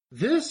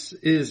This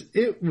is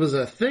It Was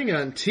a Thing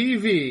on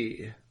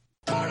TV.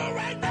 Total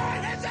Red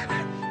Man has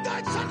ever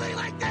done something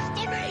like this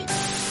to me!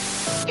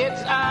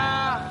 It's,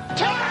 time!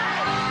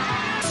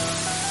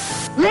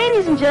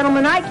 Ladies and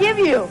gentlemen, I give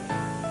you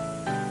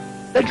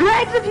the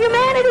dregs of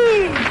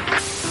humanity!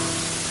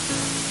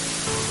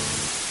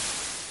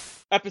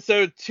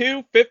 Episode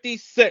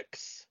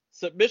 256,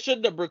 submission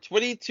number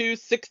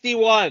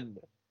 2261,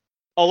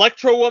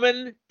 Electro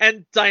Woman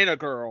and Dyna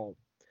Girl.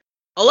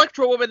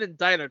 Electro Woman and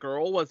Dyna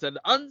Girl was an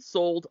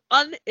unsold,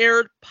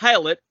 unaired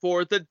pilot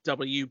for the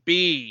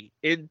WB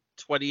in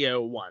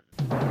 2001.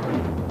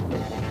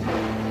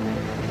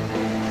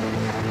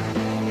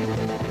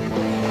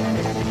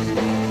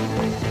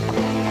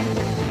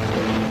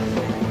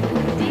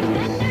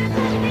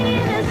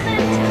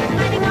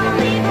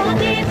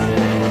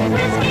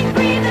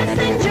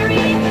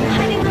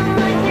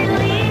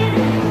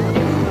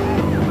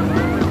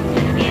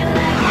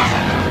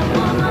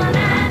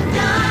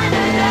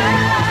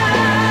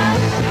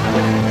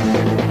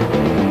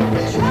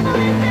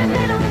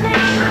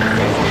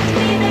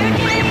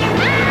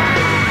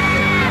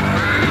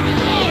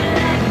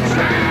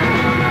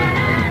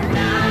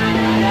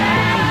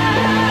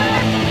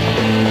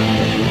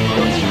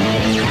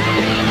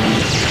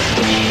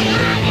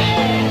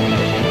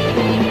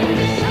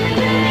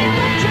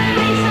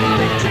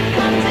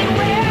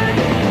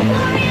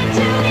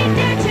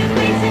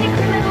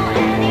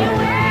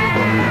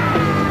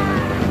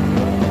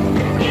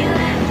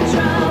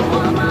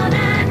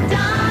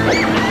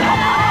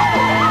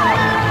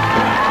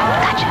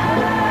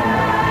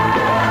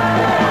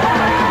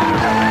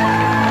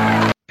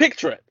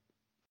 Picture it.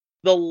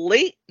 The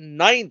late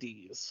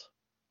 90s.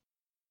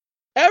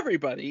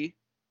 Everybody,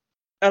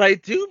 and I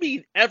do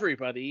mean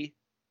everybody,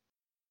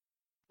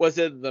 was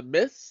in the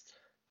midst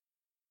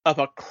of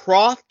a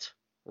Krofft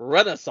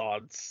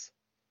renaissance.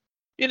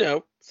 You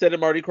know, Sid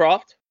and Marty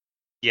Krofft.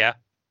 Yeah.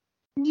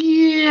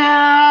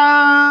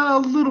 Yeah, a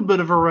little bit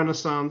of a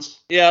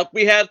renaissance. Yeah,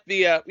 we had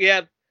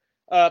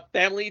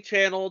Family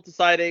Channel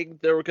deciding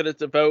they were going to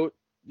devote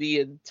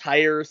the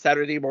entire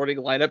Saturday morning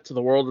lineup to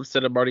the world of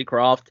Sid and Marty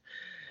Krofft.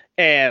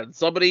 And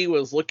somebody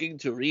was looking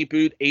to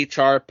reboot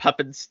HR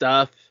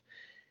Pufnstuf.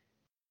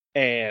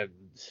 And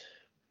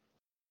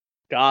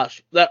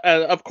gosh,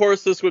 of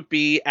course this would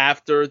be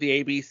after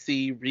the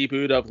ABC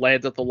reboot of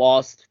Land of the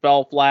Lost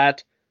fell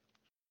flat.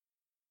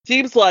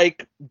 Seems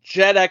like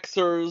Gen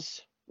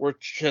Xers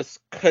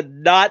could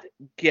not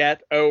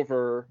get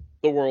over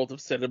the world of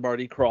Sid and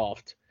Marty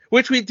Krofft,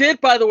 which we did,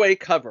 by the way,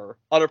 cover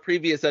on a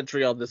previous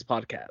entry on this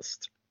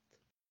podcast.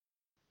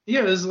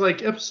 Yeah, it was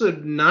like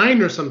episode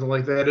 9 or something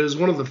like that. It was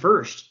one of the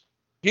first.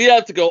 You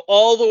have to go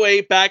all the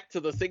way back to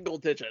the single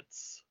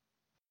digits.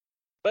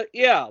 But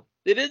yeah,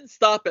 they didn't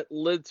stop at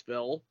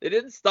Lidsville, they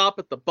didn't stop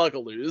at the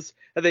Bugaloos,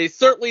 and they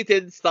certainly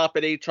didn't stop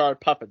at HR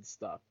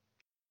Pufnstuf.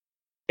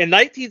 In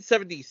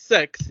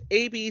 1976,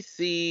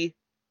 ABC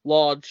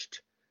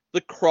launched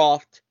the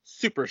Krofft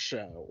Super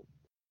Show.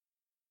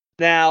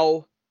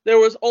 Now, there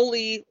was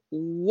only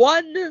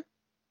one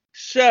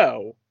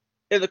show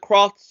in the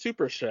Krofft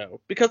Super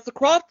Show, because the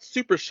Krofft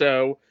Super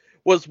Show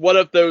was one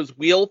of those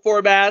wheel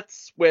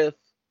formats with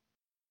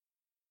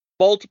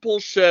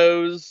multiple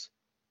shows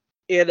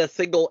in a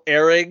single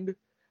airing,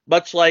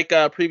 much like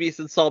a previous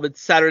installment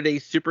Saturday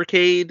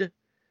Supercade,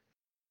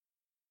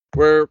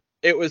 where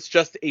it was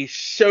just a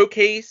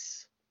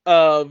showcase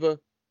of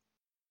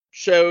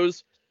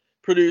shows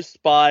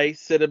produced by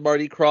Sid and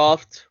Marty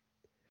Krofft.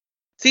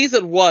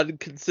 Season 1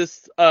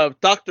 consists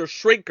of Dr.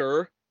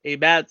 Shrinker, a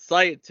mad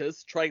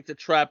scientist trying to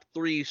trap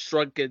 3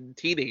 shrunken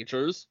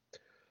teenagers.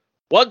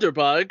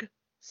 Wonderbug,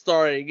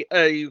 starring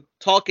a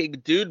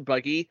talking dune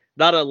buggy,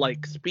 not a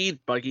speed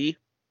buggy.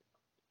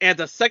 And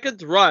a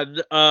second run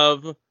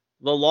of The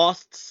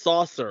Lost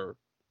Saucer,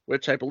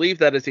 which I believe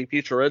that is a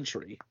future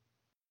entry.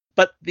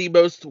 But the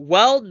most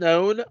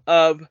well-known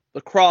of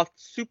the Krofft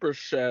Super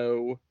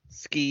Show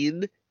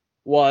scheme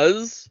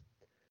was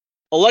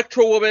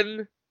Electro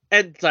Woman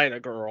and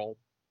Dyna Girl.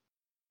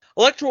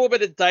 Electro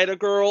Woman and Dyna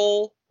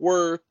Girl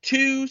were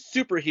 2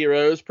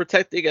 superheroes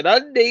protecting an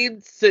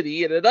unnamed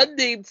city in an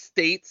unnamed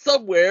state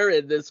somewhere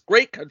in this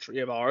great country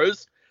of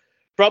ours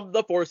from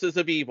the forces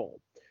of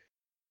evil.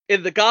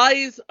 In the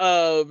guise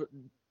of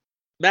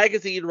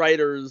magazine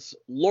writers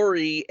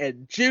Lori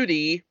and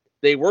Judy,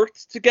 they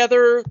worked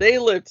together, they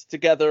lived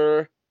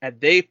together, and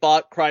they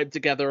fought crime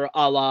together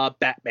a la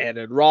Batman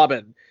and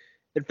Robin.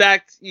 In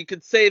fact, you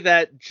could say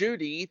that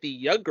Judy, the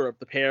younger of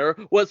the pair,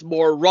 was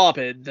more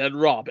Robin than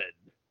Robin.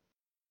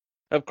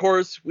 Of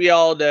course, we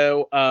all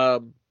know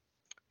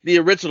the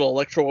original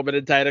Electro Woman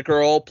and Dyna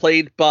Girl,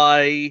 played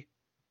by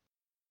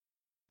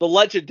the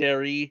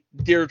legendary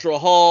Deirdre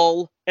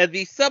Hall and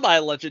the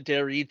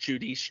semi-legendary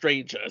Judy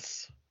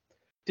Strangest.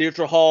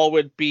 Deirdre Hall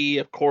would be,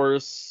 of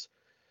course,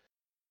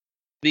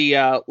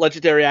 the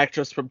legendary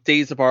actress from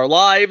Days of Our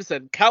Lives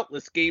and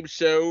countless game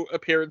show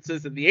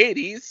appearances in the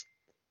 80s.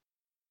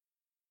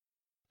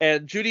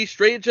 And Judy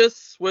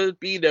Strangest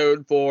would be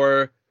known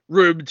for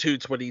Room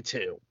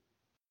 222.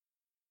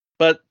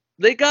 But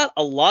they got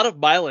a lot of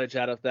mileage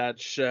out of that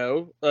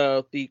show,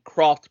 the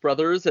Croft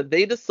brothers, and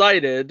they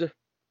decided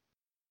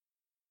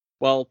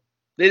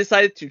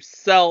to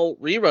sell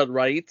rerun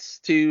rights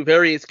to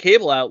various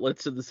cable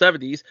outlets in the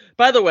 70s.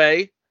 By the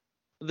way,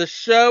 the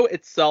show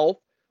itself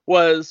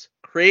was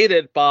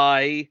created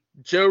by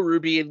Joe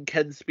Ruby and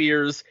Ken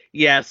Spears.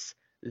 Yes,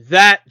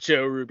 that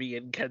Joe Ruby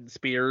and Ken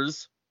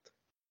Spears.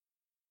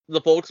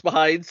 The folks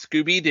behind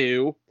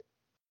Scooby-Doo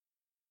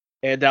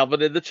and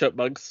Alvin and the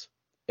Chipmunks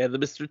and the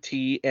Mr.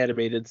 T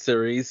animated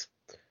series.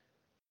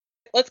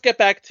 Let's get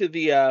back to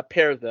the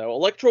pair, though.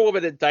 Electro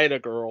Woman and Dyna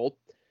Girl,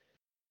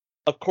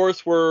 of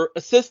course, were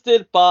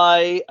assisted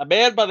by a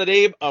man by the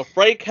name of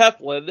Frank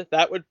Heflin.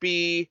 That would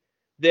be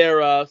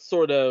their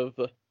sort of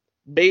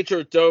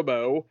major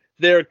domo,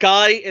 their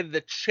guy in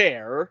the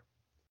chair.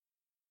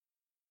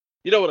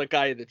 You know what a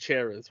guy in the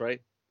chair is,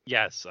 right?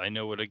 Yes, I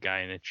know what a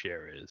guy in a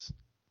chair is.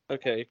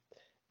 Okay.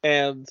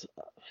 And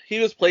he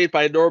was played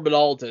by Norman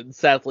Alden,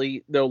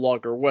 sadly no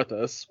longer with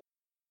us.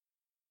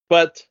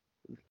 But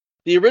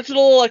the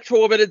original Electro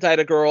Woman and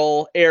Dyna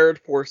Girl aired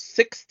for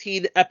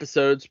 16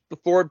 episodes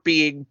before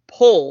being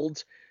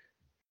pulled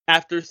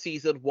after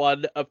season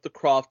 1 of the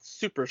Croft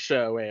Super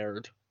Show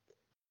aired.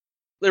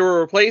 They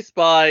were replaced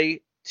by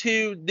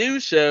 2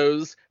 new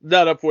shows,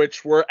 none of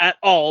which were at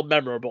all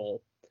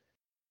memorable.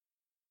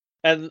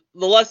 And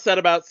the less said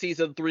about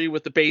season 3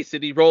 with the Bay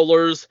City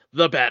Rollers,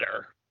 the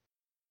better.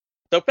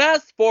 So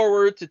fast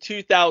forward to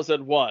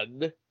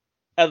 2001,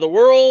 and the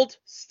world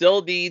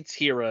still needs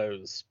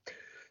heroes.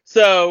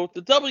 So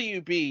the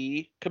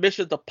WB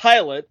commissioned a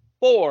pilot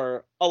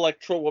for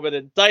Electro Woman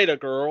and Dyna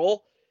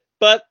Girl,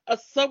 but a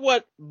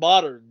somewhat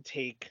modern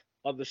take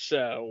on the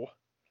show.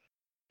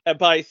 And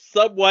by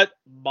somewhat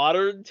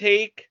modern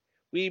take,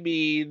 we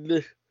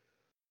mean,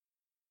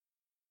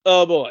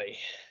 oh boy.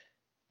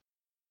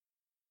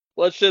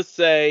 Let's just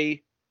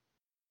say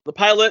the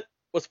pilot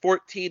was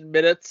 14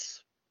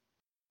 minutes.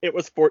 It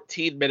was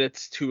 14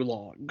 minutes too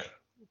long.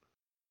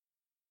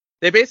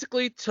 They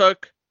basically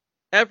took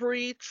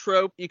every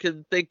trope you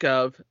can think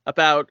of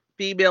about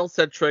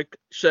female-centric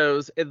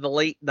shows in the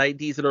late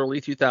 90s and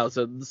early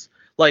 2000s,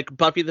 like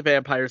Buffy the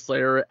Vampire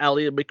Slayer,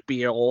 Ally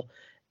McBeal,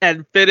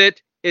 and fit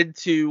it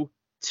into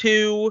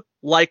 2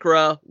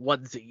 Lycra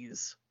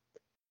onesies.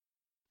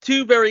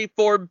 2 very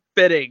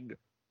form-fitting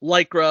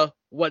Lycra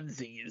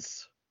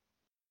onesies.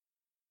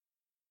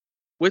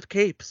 With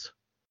capes.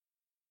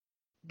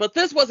 But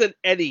this wasn't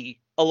any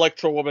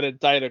Electro Woman and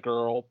Dyna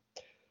Girl.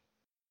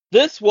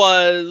 This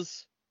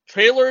was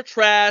trailer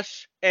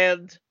trash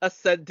and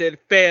Ascended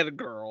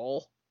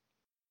fangirl.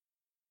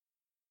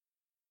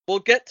 We'll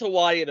get to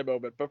why in a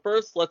moment, but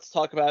first let's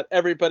talk about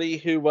everybody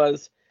who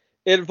was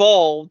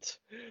involved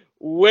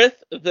with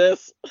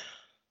this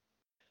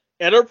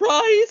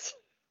enterprise.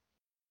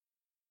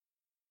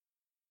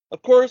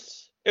 Of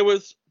course, it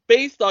was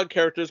based on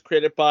characters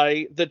created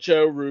by the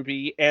Joe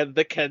Ruby and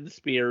the Ken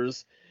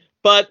Spears,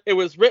 but it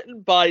was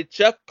written by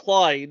Jeff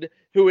Klein,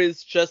 who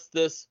is just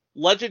this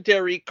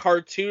legendary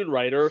cartoon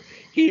writer.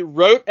 He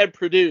wrote and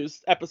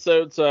produced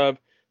episodes of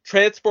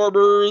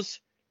Transformers,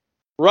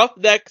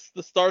 Roughnecks,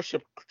 the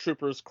Starship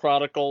Troopers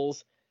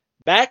Chronicles,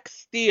 Max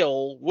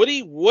Steel,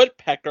 Woody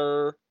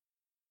Woodpecker,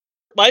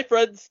 My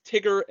Friends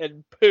Tigger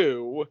and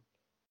Pooh,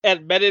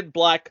 and Men in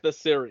Black the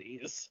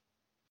series.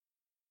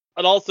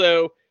 And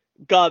also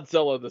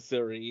Godzilla the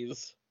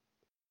series.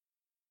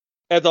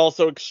 And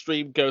also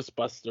Extreme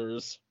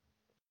Ghostbusters.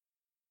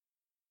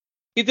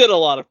 He did a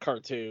lot of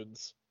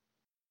cartoons.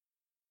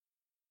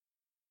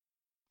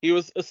 He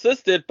was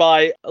assisted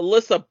by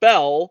Alyssa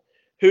Bell,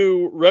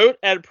 who wrote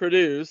and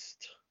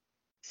produced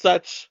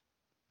such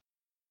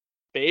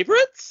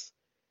favorites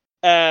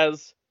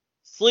as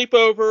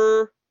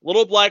Sleepover,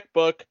 Little Black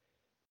Book,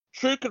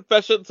 True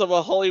Confessions of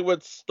a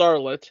Hollywood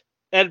Starlet,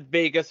 and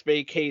Vegas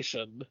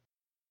Vacation.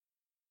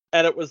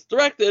 And it was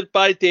directed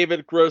by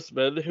David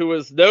Grossman, who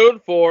is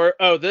known for...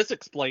 Oh, this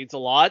explains a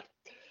lot.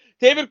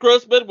 David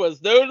Grossman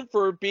was known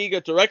for being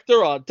a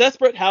director on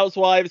Desperate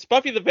Housewives,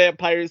 Buffy the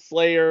Vampire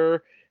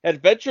Slayer,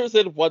 Adventures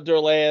in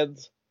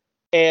Wonderland,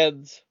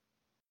 and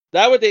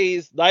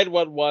nowadays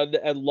 911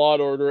 and Law &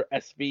 Order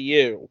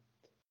SVU.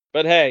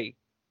 But hey,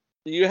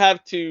 you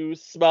have to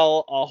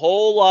smell a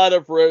whole lot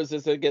of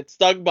roses and get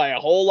stung by a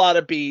whole lot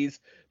of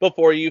bees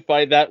before you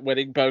find that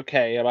winning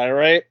bouquet, am I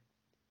right?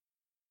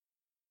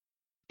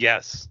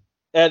 Yes.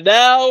 And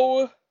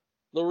now,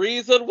 the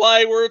reason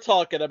why we're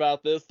talking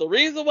about this, the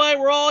reason why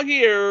we're all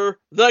here,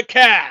 the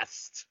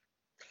cast.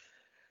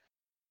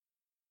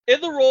 In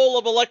the role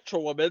of Electro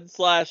Woman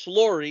 /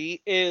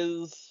 Lori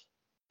is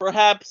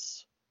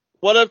perhaps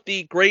one of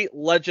the great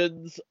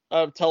legends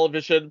of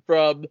television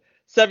from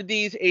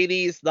 70s,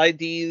 80s,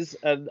 90s,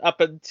 and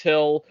up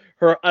until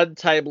her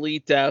untimely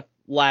death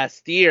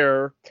last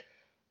year,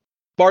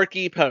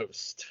 Markie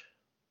Post.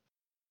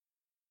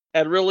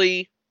 And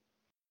really,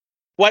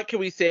 what can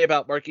we say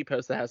about Markie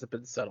Post that hasn't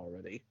been said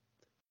already?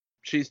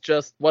 She's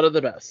just one of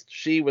the best.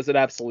 She was an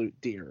absolute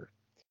dear.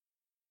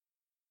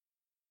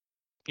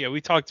 Yeah,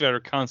 we talked about her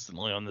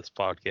constantly on this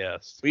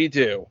podcast. We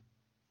do.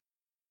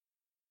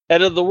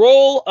 And in the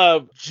role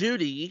of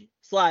Judy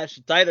 /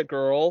 Dyna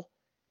Girl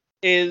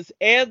is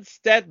Ann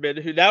Stedman,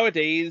 who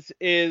nowadays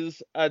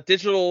is a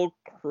digital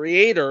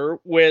creator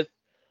with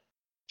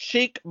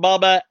Chic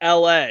Mama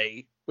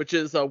LA, which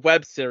is a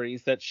web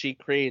series that she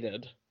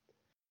created.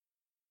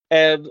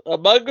 And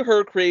among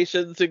her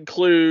creations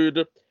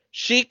include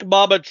Chic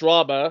Mama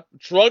Drama,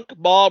 Drunk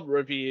Mom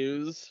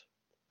Reviews,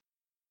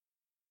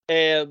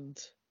 and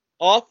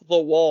Off the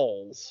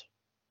Walls.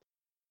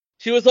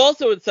 She was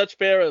also in such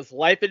fare as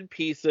Life in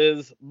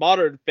Pieces,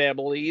 Modern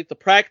Family, The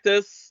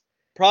Practice,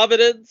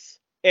 Providence,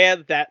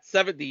 and That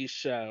 70s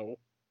Show.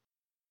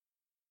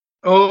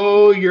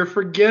 Oh, you're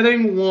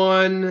forgetting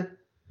one.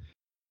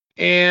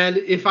 And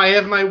if I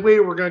have my way,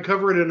 we're going to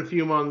cover it in a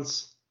few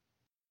months.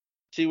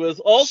 She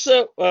was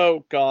also,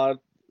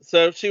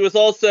 she was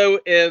also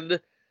in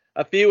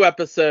a few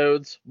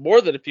episodes,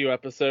 more than a few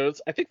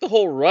episodes, I think the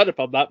whole run, if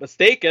I'm not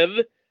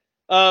mistaken,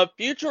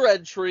 future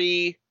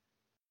entry,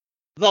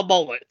 The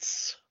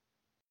Mullets.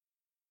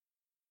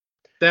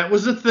 That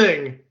was a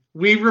thing.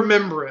 We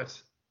remember it.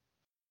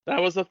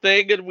 That was a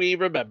thing, and we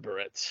remember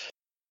it.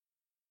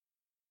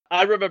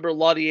 I remember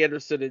Lonnie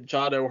Anderson and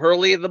John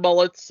O'Hurley in The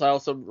Mullets. I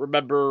also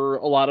remember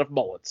a lot of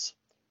Mullets.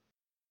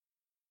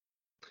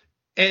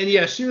 And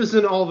yeah, she was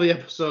in all the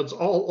episodes,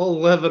 all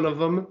 11 of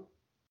them.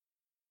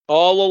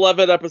 All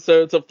 11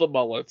 episodes of The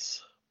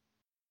Mullets.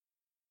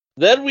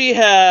 Then we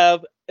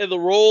have, in the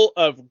role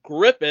of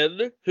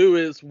Griffin, who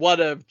is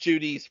one of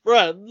Judy's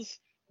friends,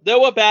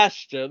 Noah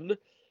Bastian,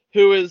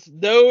 who is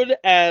known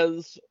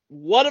as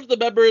one of the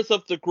members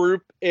of the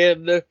group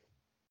in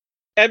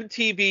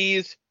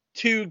MTV's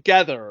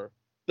Together,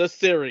 the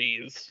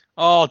series.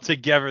 Oh,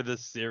 Together, the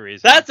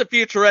series. That's a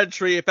future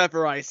entry if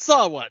ever I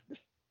saw one.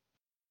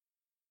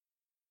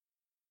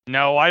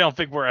 No, I don't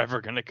think we're ever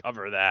going to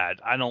cover that.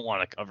 I don't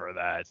want to cover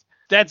that.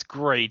 That's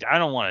great. I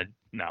don't want to.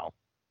 No.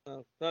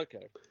 Oh,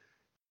 okay.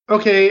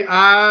 Okay,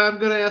 I'm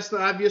going to ask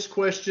the obvious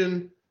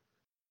question.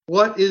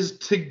 What is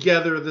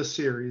Together, the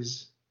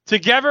series?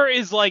 Together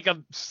is like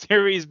a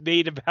series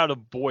made about a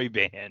boy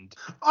band.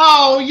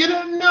 Oh, you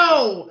don't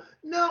know.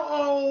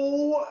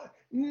 No.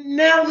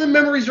 Now the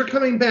memories are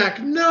coming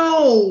back.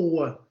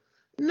 No.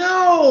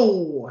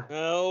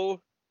 No.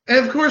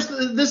 And of course,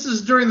 this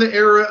is during the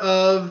era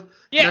of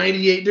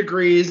 98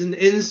 Degrees and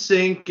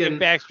NSYNC and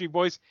Backstreet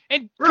Boys.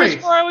 And Chris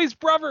Farley's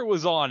brother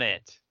was on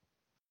it.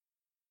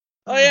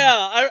 Oh,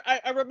 yeah.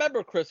 I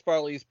remember Chris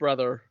Farley's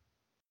brother.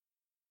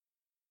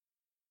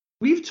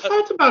 We've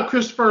talked about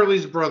Chris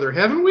Farley's brother,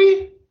 haven't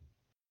we?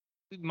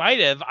 We might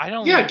have. I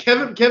don't know. Yeah,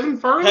 Kevin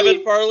Farley?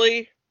 Kevin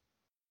Farley.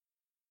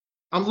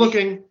 I'm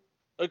looking.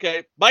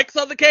 Okay, Mike's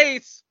on the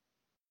case.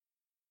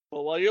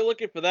 Well, while you're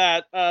looking for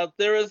that,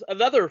 there is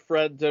another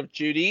friend of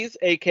Judy's,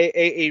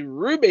 a.k.a. a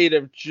roommate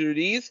of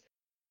Judy's,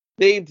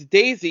 named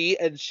Daisy,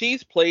 and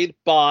she's played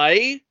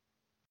by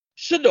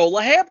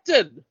Shanola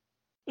Hampton,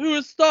 who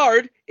has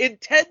starred in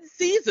 10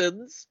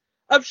 seasons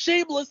of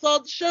Shameless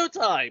on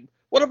Showtime,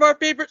 one of our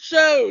favorite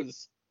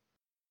shows.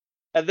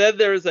 And then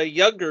there's a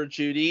younger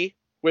Judy,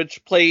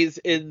 which plays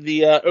in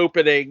the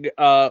opening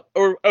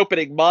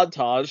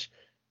montage,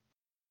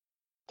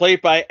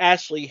 played by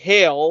Ashley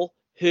Hale,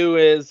 who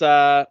is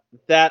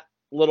that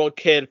little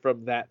kid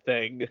from That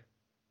Thing.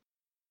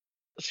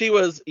 She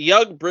was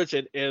young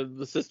Bridget in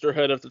The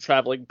Sisterhood of the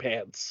Traveling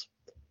Pants.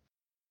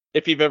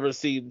 If you've ever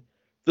seen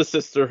The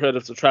Sisterhood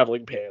of the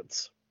Traveling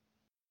Pants.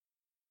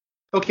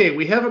 Okay,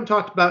 we haven't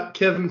talked about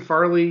Kevin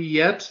Farley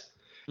yet,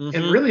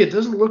 and really it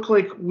doesn't look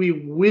like we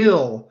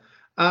will.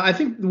 I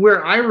think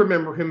where I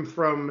remember him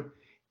from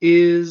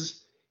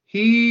is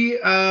he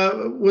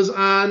was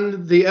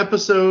on the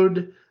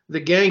episode The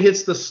Gang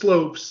Hits the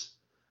Slopes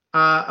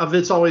of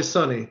It's Always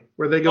Sunny,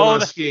 where they go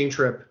on a skiing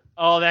trip.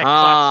 Oh, that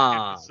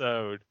classic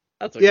episode.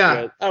 That's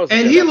good. That was a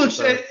and good he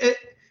episode. looks,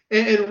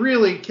 and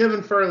really,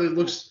 Kevin Farley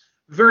looks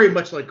very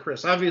much like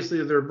Chris.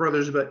 Obviously, they're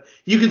brothers, but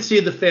you can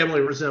see the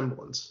family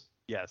resemblance.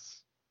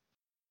 Yes.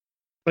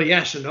 But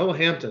yeah, Shanola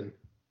Hampton.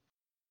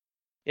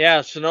 Yeah,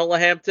 Shanola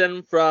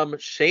Hampton from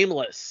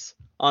Shameless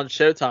on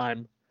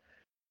Showtime.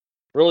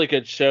 Really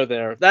good show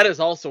there. That is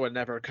also a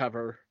never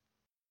cover.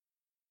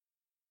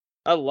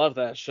 I love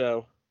that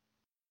show.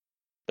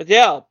 But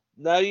yeah,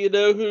 now you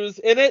know who's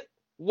in it.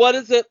 What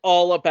is it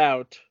all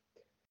about?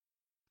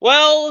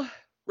 Well,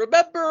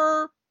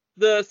 remember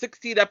the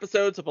 16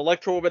 episodes of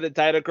Electro Woman and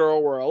Dyna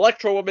Girl, where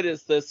Electro Woman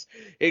is this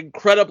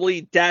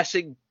incredibly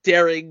dashing,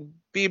 daring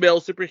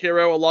female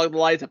superhero along the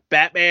lines of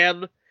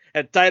Batman,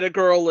 and Dyna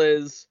Girl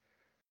is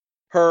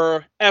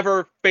her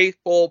ever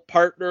faithful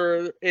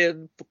partner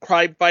in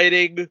crime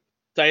fighting,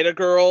 Dyna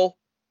Girl?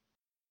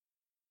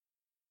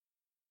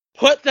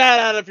 Put that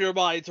out of your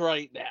minds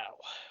right now.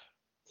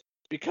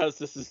 Because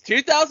this is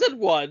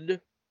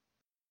 2001,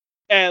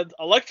 and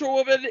Electro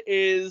Woman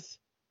is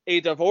a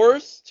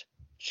divorced,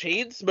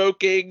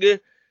 chain-smoking,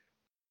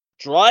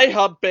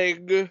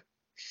 dry-humping,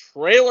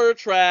 trailer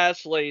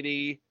trash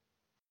lady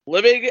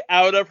living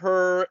out of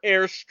her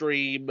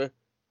Airstream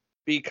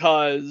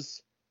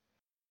because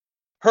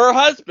her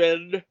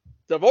husband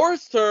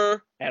divorced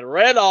her and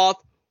ran off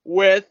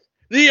with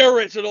the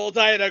original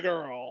Dyna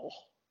Girl.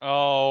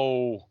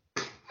 Oh,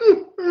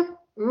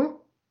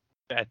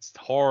 that's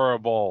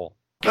horrible.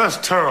 That's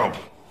terrible.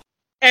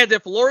 And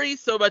if Lori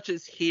so much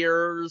as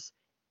hears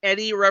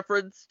any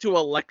reference to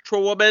Electra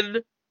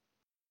Woman,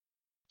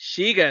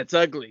 she gets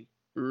ugly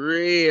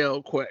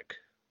real quick.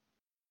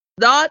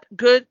 Not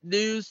good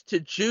news to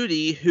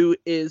Judy, who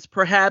is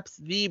perhaps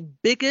the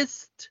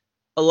biggest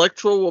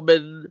Electra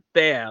Woman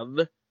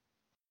fan,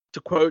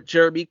 to quote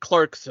Jeremy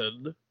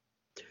Clarkson,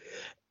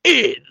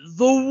 in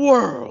the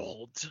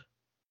world.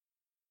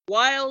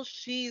 While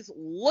she's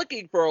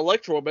looking for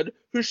Electra Woman,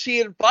 who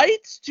she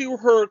invites to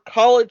her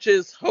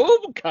college's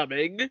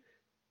homecoming,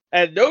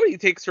 and nobody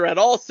takes her at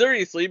all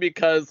seriously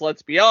because,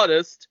 let's be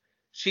honest,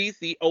 she's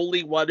the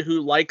only one who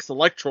likes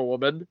Electra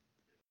Woman.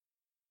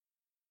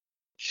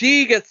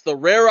 She gets the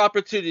rare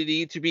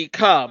opportunity to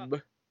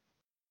become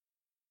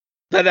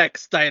the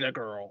next Dyna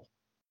Girl.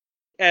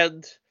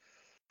 And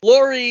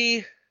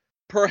Lori,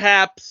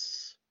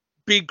 perhaps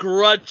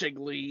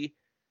begrudgingly,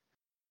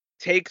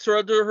 takes her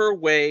under her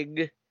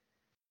wing.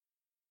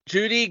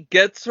 Judy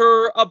gets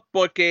her a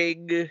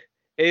booking.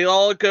 It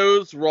all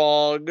goes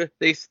wrong.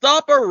 They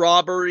stop a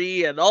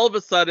robbery, and all of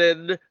a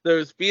sudden,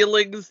 those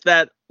feelings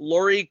that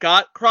Lori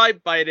got crime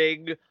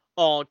fighting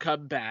all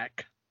come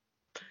back.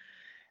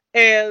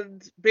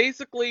 And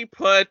basically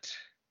put,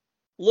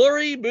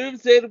 Lori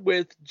moves in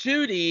with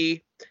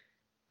Judy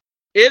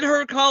in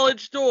her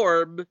college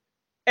dorm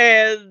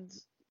and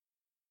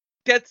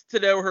gets to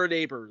know her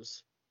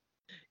neighbors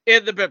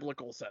in the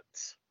biblical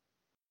sense.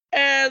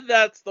 And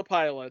that's the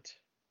pilot.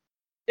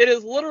 It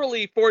is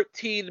literally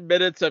 14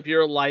 minutes of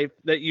your life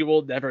that you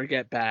will never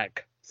get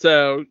back.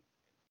 So,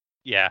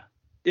 Yeah.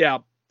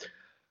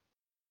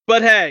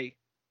 But hey,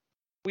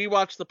 we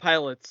watch the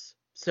pilots,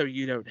 so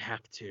you don't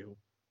have to.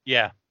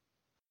 Yeah.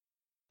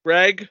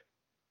 Greg,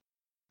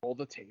 roll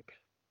the tape.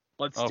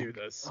 Let's do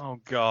this. Oh,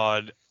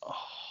 God.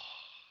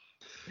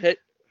 Hit.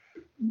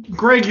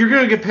 Greg, you're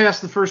going to get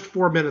past the first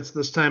 4 minutes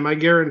this time, I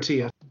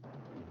guarantee it.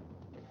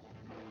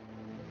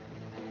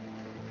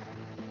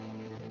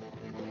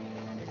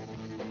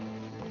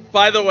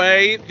 By the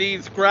way,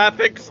 these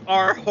graphics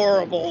are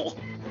horrible.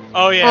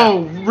 Oh, yeah.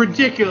 Oh,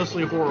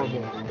 ridiculously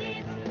horrible.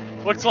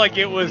 Looks like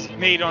it was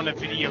made on a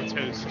video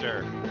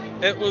toaster.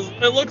 It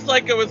looks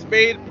like it was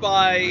made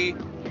by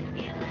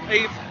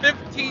a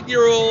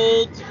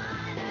 15-year-old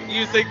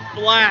using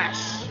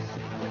Flash.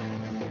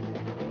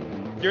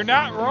 You're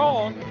not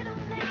wrong.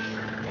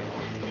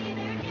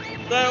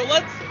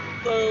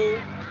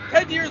 So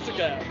 10 years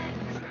ago,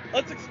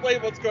 let's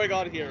explain what's going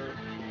on here.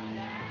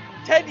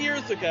 10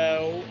 years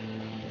ago,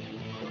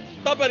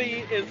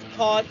 somebody is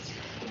caught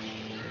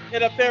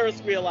in a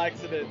Ferris wheel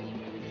accident.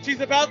 She's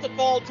about to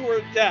fall to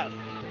her death.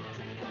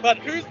 But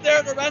who's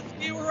there to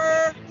rescue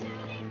her?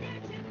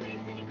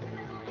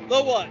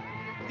 The one,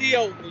 the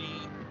only,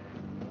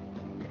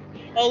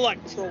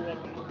 Electra Woman.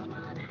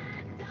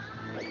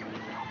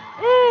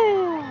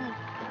 Ooh.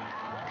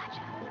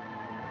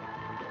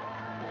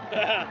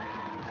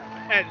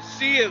 And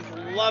she is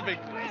loving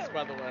this,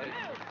 by the way.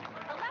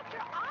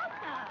 Electra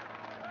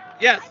Awesome!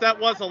 Yes, that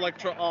was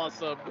Electra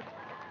Awesome.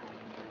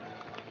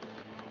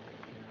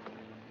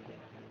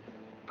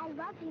 I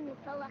love you, Miss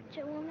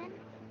Electra Woman.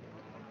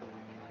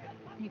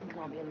 You can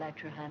call me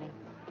Electra, honey.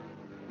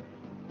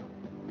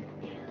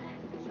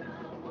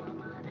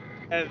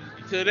 And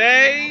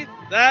today,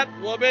 that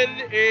woman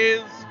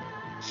is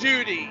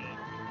Judy,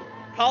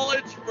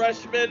 college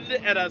freshman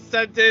and a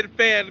scented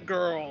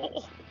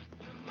fangirl.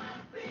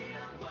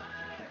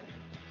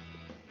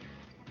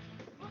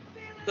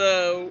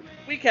 So,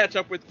 we catch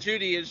up with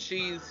Judy as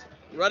she's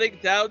running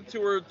down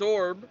to her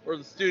dorm, or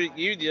the student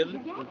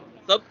union, or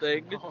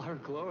something. All her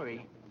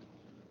glory.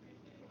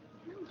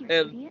 No, you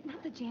And- idiot.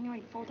 Not the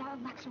January fold-out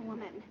Electra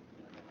Woman.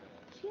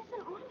 She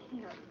isn't on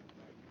here.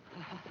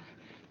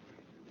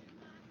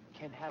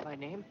 Can't have my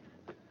name?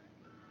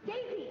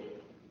 Daisy!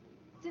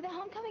 Did the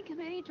homecoming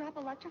committee drop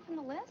Electra from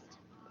the list?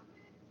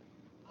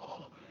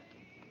 Oh,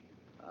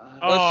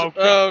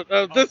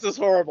 This is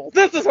horrible.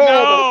 This is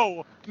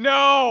horrible.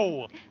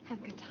 No! Have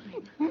a good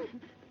time.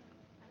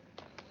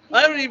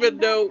 I don't even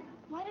know.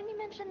 Why didn't you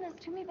mention this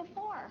to me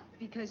before?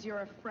 Because you're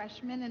a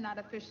freshman and not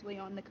officially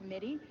on the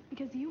committee?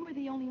 Because you were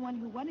the only one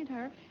who wanted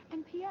her?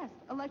 And P.S.,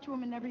 Electra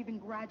Woman never even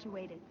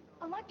graduated.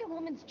 Electra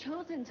Woman's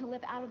chosen to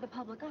live out of the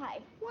public eye.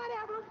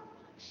 Whatever.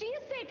 She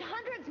has saved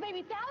hundreds,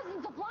 maybe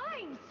thousands of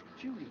lives.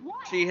 Judy,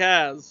 What? She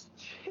has.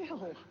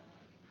 chill.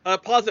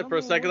 Pause it for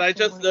a second. I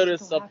just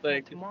noticed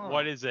something.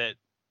 What is it?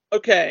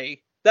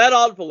 Okay, that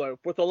envelope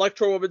with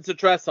Electra Woman's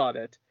address on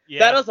it, Yeah.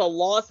 that is a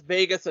Las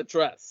Vegas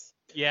address.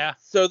 Yeah.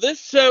 So this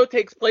show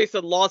takes place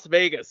in Las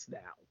Vegas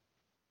now.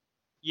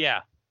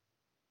 Yeah.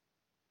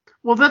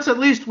 Well, that's at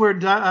least where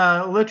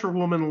Electra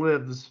Woman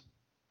lives.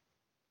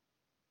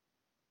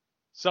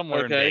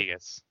 Somewhere in Okay.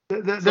 Vegas.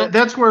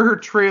 That's where her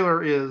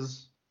trailer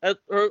is.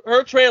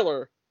 Her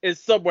trailer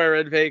is somewhere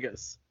in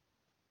Vegas.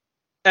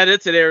 And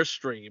it's an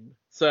Airstream,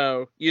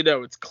 so you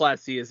know it's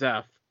classy as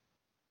F.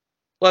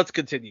 Let's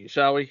continue,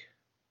 shall we?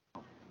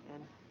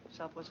 And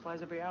Southwest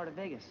flies every hour to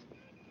Vegas.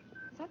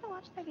 that the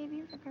watch I gave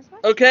you for Christmas?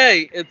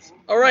 Okay, it's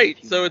alright,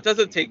 so it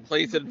doesn't take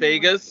place in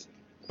Vegas,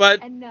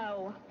 but And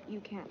no, you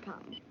can't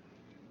come.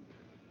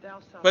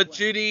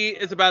 Judy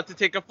is about to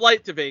take a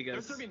flight to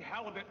Vegas.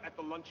 halibut at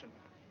the luncheon.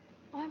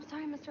 Oh, I'm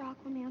sorry, Mr.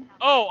 Aquaman.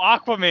 Oh,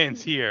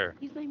 Aquaman's here.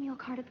 Use my meal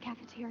card at the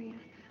cafeteria.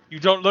 You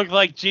don't look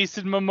like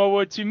Jason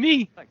Momoa to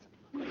me.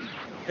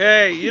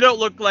 Hey, you don't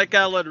look like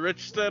Alan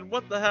Richardson.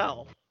 What the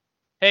hell?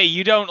 Hey,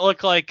 you don't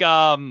look like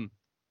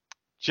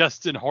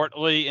Justin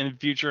Hortley in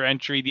future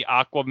entry, the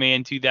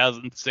Aquaman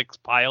 2006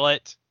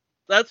 pilot.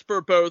 That's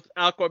for both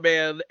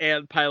Aquaman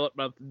and Pilot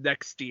Month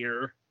next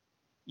year.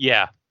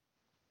 Yeah.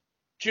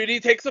 Judy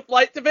takes a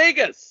flight to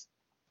Vegas.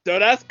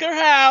 Don't ask her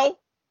how.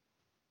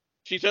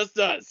 She just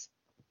does.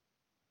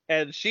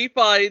 And she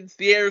finds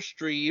the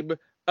Airstream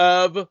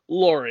of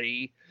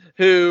Lori,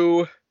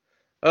 who,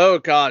 oh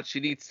god, she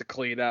needs to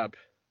clean up.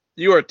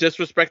 You are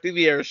disrespecting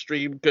the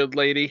Airstream, good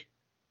lady.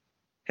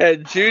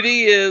 And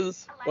Judy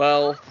is,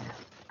 well,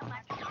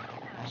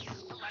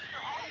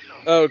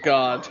 oh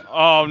god.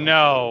 Oh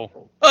no.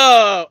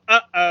 Oh,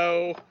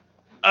 uh-oh.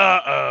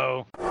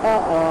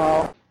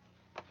 Uh-oh.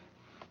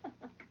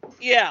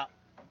 Yeah.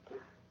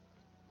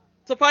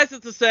 Suffice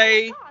it to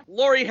say,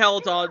 Lori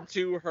held on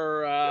to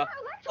her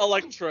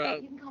Electra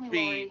You can call me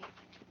bead. Lori.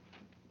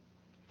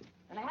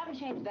 And I haven't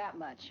changed that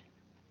much.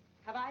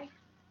 Have I?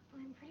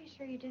 I'm pretty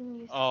sure you didn't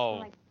use to Oh. smell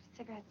like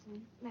cigarettes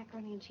and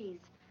macaroni and cheese.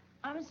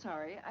 I'm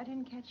sorry, I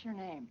didn't catch your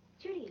name.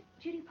 Judy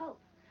Pope.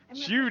 I'm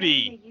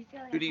Judy. representing the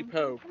UCLA Judy Homecoming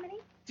Pope. Committee.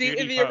 See,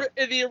 Judy in the, Pope.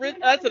 in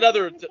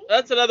the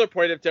that's another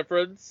point of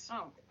difference.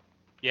 Oh.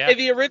 Yeah. In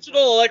the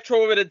original Electro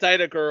Woman and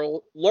Dinah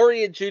Girl,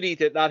 Lori and Judy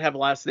did not have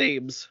last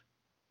names.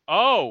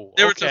 Oh,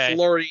 They were okay. just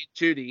Lori and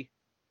Judy.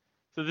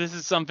 So this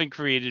is something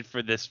created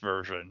for this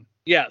version.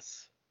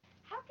 Yes.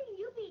 How can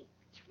you be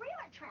trailer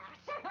trash?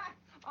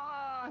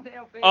 Oh,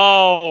 they'll be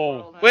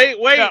Oh. Wait,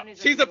 Yeah.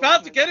 she's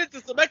about to get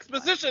into some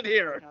exposition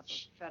here.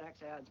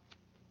 FedEx ads.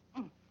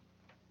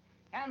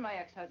 And my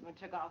ex-husband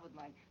took off with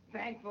my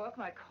bank book,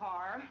 my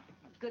car,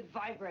 my good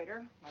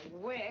vibrator, my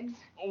wigs.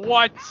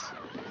 What?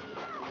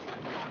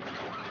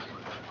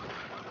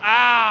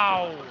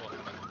 Ow!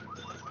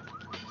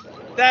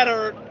 That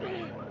hurt.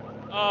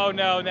 Oh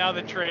no, now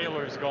the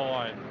trailer's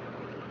gone.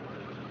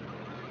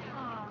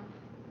 Oh,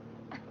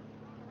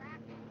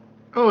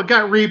 Oh, it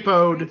got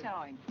repoed.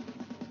 retelling.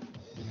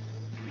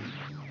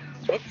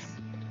 Whoops.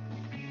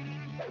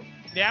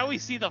 Now we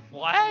see the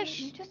Flash?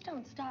 You just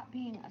don't stop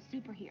being a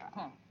superhero.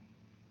 Huh.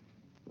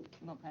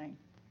 Look, honey,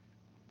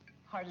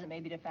 hard as it may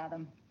be to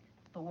fathom,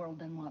 the world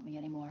didn't want me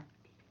anymore.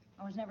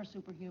 I was never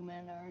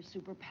superhuman or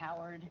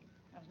superpowered.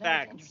 I was never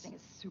as Facts. interesting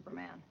as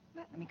Superman.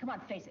 I mean, come on,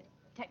 face it.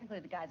 Technically,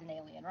 the guy's an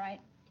alien, right?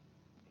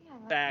 Yeah,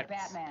 well, Facts.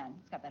 Batman,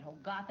 he's got that whole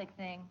gothic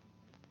thing.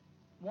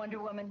 Wonder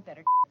Woman,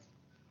 better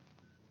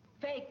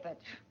fake, but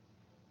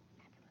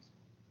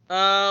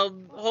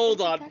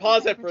Hold on.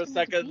 Pause it for a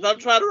second. I'm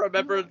trying to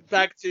remember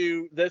back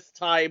to this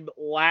time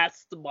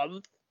last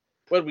month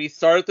when we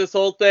started this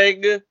whole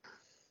thing.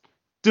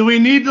 Do we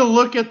need to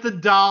look at the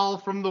doll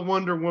from the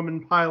Wonder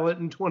Woman pilot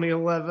in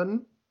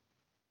 2011?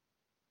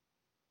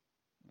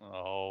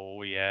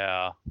 Oh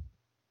yeah.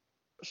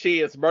 She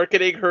is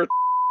marketing her.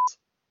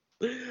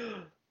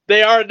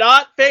 They are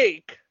not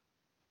fake.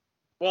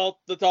 Well,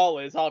 the doll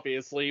is,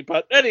 obviously,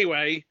 but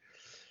anyway.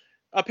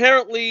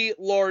 Apparently,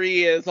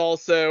 Lori is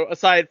also,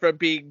 aside from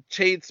being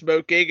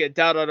chain-smoking and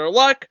down on her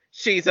luck,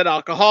 she's an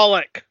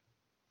alcoholic.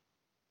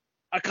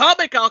 A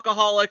comic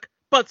alcoholic,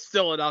 but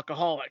still an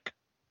alcoholic.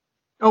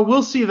 Oh,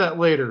 we'll see that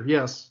later,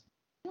 yes.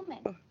 human.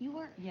 You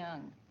weren't.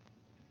 young.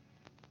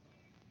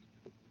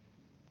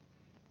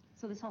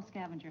 So this whole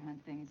scavenger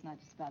hunt thing is not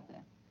just about the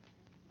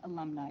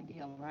alumni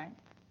deal, right?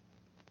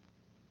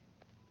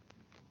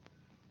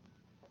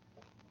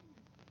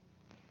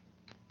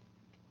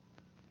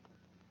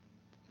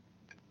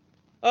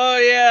 Oh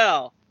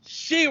yeah,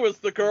 she was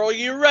the girl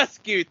you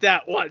rescued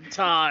that one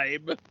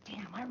time.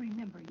 Damn, I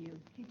remember you.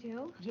 You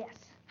do? Yes.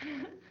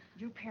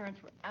 Your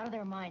parents were out of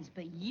their minds,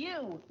 but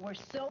you were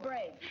so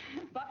brave.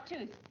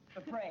 Buck-toothed,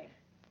 but brave.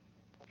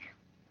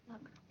 Look,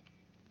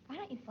 why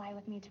don't you fly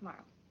with me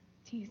tomorrow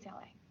to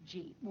UCLA?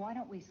 Gee, why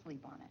don't we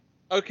sleep on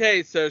it?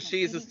 Okay, so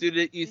she's a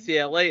student at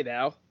UCLA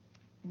now.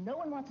 No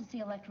one wants to see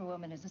Electra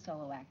Woman as a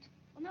solo act.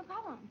 Well, no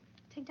problem.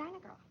 Take Dinah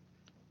Girl.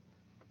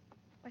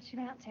 What's she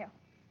been up to?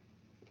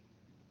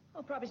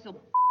 Oh, probably still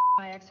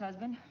my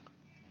ex-husband.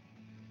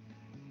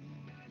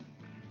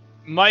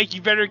 Mike,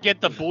 you better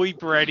get the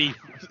bleep ready.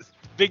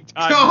 Big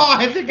time. Oh,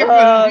 I think I'm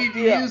going to need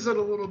to yeah. use it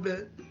a little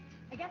bit.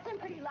 I guess I'm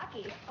pretty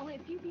lucky. Only a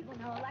few people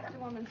know Electra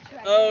Woman's true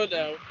Oh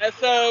identity. no. And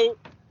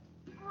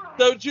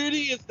so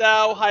Judy is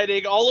now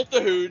hiding all of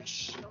the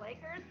hooch The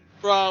Lakers?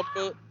 from,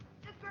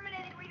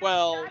 Discriminating readers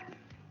well, done?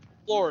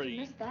 Lori.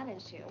 Missed that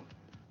issue.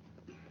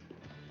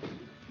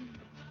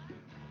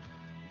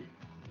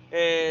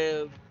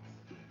 And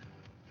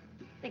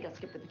I think I'll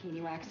skip the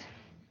bikini wax.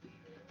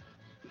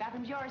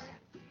 Bathroom's yours.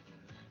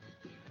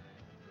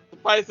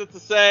 suffice it to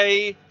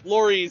say,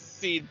 Lori's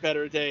seen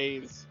better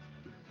days.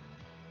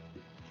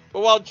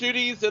 But while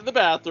Judy's in the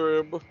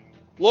bathroom,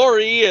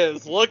 Lori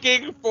is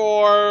looking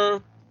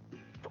for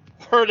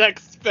her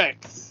next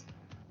fix.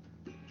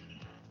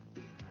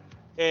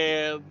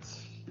 And...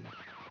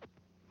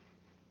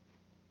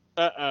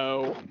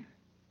 Uh-oh.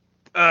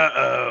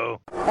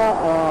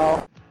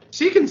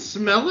 She can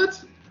smell it?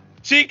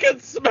 She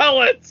can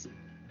smell it!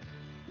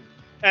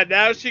 And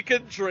now she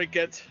can drink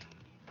it.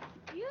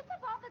 Use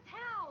up all the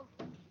towels.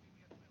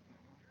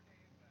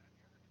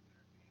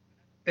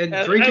 And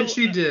And- drink and- it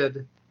she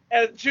did.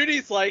 And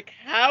Judy's like,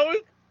 how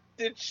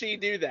did she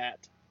do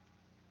that?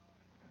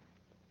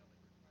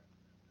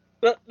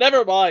 But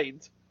never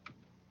mind.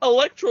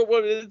 Electra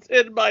Woman's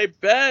in my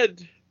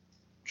bed,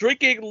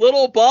 drinking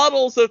little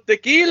bottles of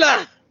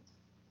tequila.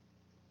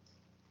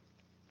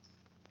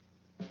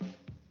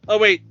 Oh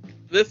wait,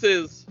 this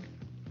is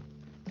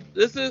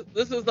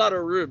not a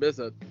room, is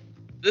it?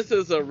 This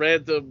is a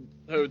random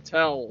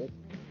hotel.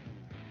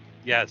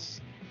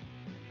 Yes.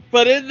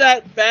 But in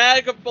that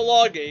bag of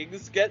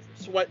belongings, guess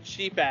what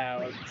she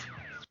found?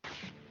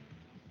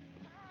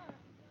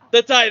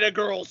 The Dinah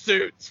Girl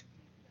suit.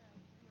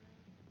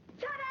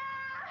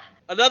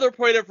 Another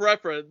point of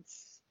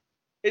reference,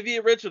 in the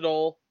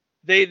original,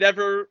 they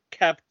never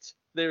kept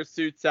their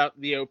suits out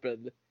in the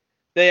open.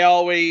 They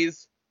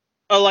always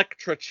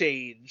Electra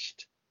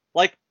changed.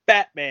 Like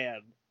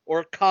Batman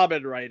or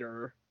Kamen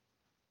Rider.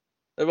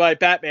 And by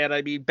Batman,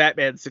 I mean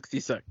Batman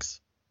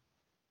 66.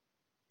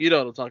 You know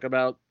what I'm talking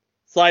about.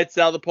 Slides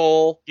down the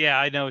pole. Yeah,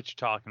 I know what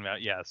you're talking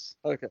about. Yes.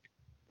 Okay.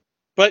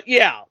 But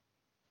yeah,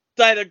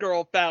 Dinah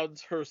Girl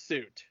found her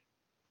suit.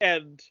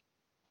 And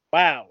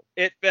wow,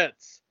 it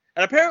fits.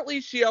 And apparently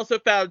she also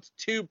found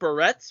 2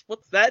 barrettes.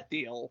 What's that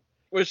deal?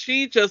 Was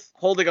she just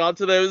holding on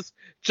to those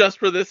just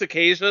for this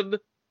occasion?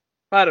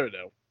 I don't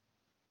know.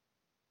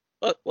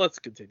 Let's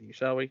continue,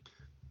 shall we?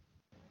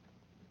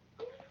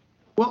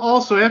 Well,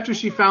 also, after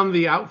she found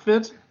the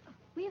outfit,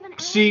 We have an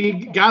she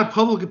got a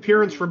public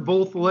appearance for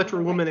both Electra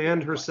Woman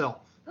and herself.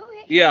 Who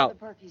hit Yeah. The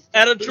Perky's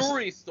At a dead.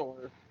 jewelry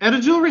store. At a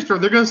jewelry store.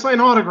 They're going to sign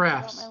Throughout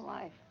autographs. my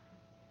life.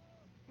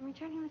 I'm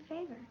returning the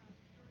favor.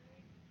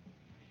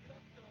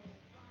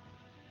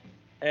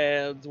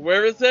 And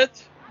where is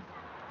it?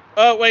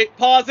 Oh wait,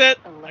 pause it.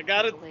 I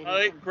got it. All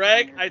right,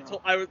 Greg. I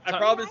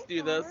promised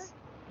you this.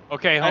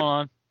 Okay, hold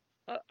on.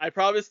 I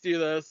promised you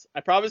this.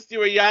 I promised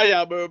you a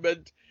Yaya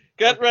moment.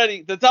 Get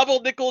ready. The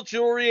Double Nickel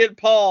Jewelry and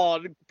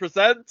Pawn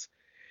present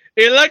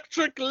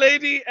Electric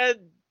Lady and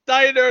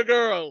Diner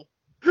Girl.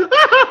 That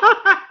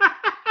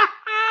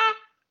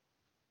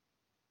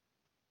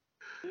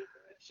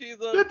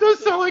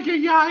does sound like a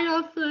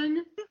Yaya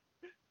thing.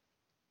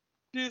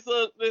 She's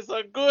a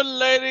good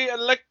lady,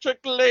 electric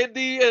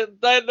lady, and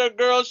Diner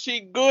Girl.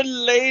 She good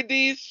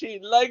lady. She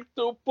likes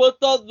to put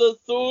on the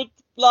suit,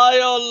 fly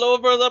all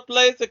over the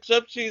place,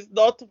 except she's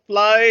not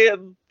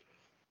flying.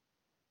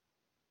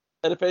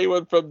 And if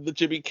anyone from the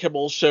Jimmy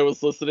Kimmel Show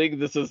is listening,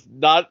 this is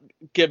not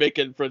gimmick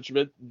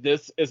infringement.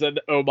 This is an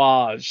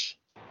homage.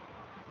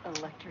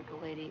 Electric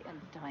Lady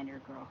and Diner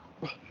Girl.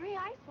 Free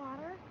ice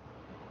water.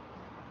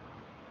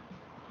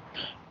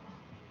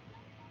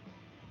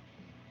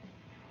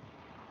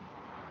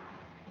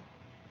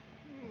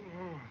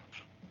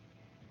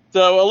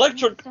 So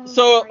electric I'm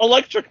so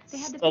sorry. They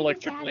had the biggest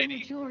electric ad in lady.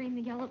 the jewelry in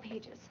the yellow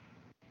pages.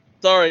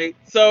 Sorry.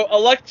 So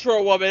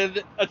Electra Woman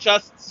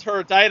adjusts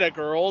her Dinah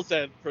Girls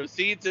and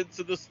proceeds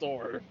into the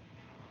store.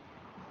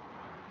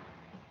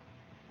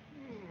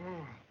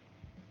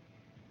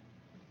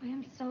 I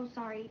am so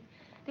sorry.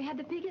 They had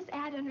the biggest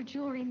ad under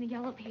jewelry in the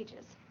yellow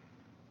pages.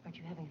 Aren't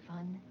you having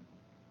fun?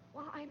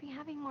 Well, I'd be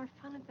having more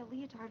fun if the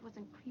leotard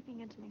wasn't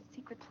creeping into my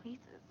secret places.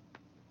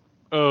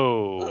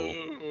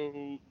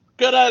 Oh.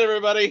 Good night,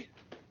 everybody.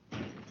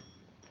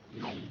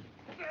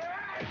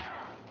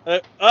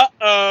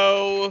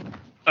 Uh-oh.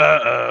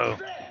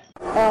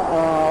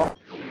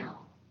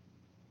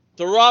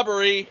 It's a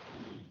robbery.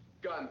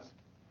 Guns.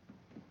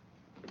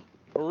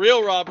 A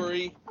real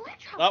robbery.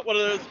 Electra! Not one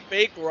of those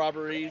fake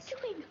robberies.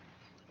 What are you doing?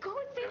 Go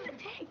and save the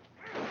tank.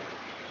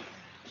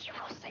 You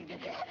go save the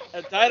day.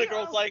 And Dinah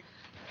Girl's like,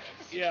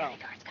 yeah.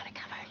 Guard's got it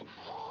covered.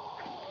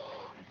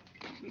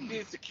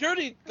 The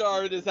security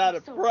guard is out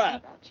of So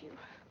breath. sorry about you.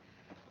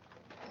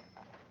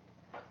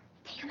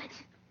 Damn it.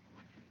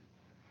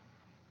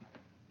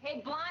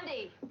 Hey,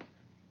 Blondie.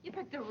 You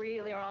picked the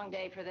really wrong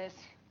day for this.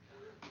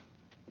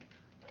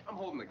 I'm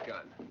holding a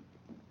gun.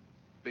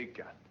 Big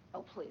gun.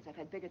 Oh, please. I've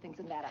had bigger things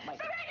than that up my...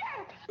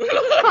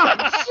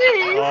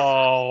 Jeez.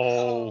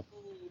 Oh.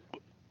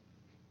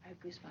 I have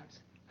goosebumps.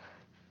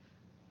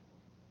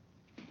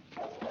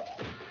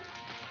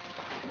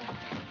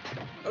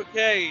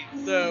 Okay,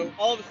 so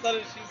all of a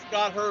sudden she's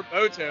got her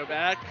moto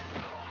back.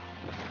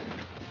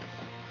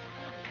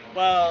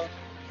 Well,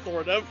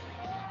 sort of.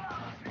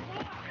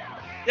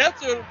 You have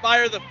to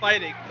admire the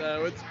fighting,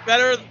 though. It's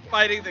better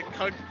fighting than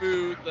Kung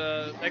Fu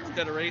the Next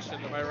Generation,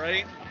 am I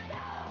right?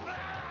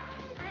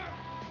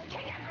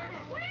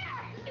 Where?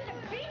 In the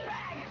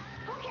beanbag.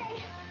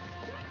 Okay.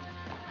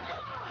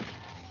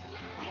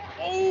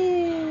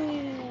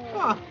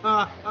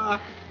 Oh!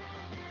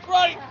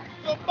 Right!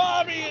 The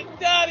mommy and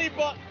daddy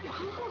but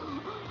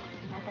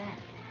Not bad.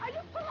 I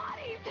just put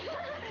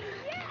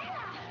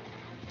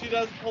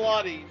does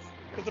Pilates.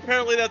 Because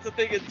apparently that's a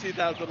thing in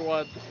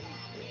 2001.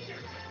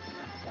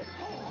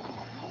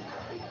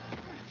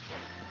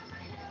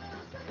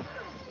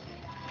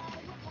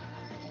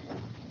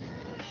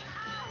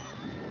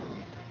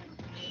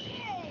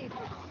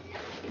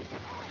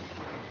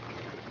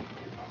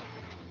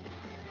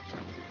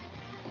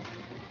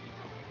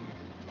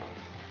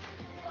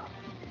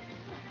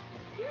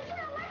 Here's your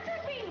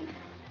electric beam.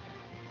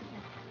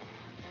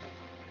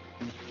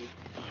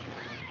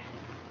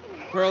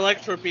 Her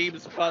electro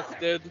beam's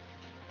busted.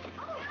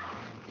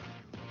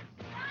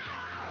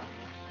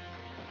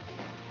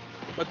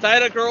 But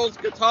Dyna Girl's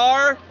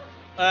guitar,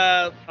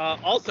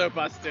 also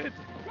busted.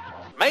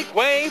 Make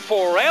way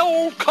for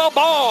El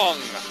Kabong!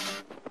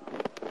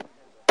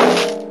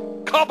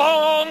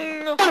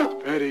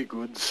 Kabong! Very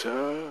good,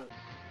 sir.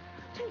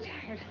 Too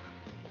tired.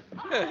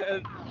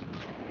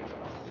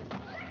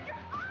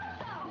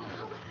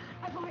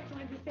 I've always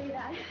wanted to say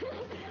that.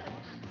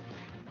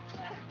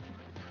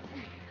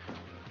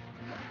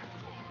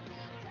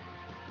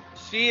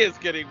 She is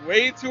getting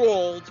way too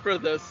old for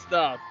this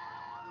stuff.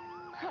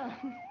 Huh.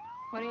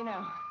 What do you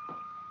know?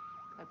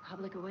 The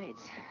public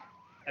awaits.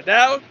 And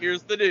now,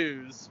 here's the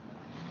news.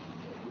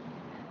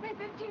 My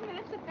 15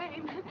 minutes of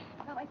fame.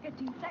 Felt like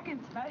 15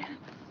 seconds, but...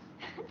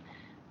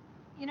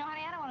 You know,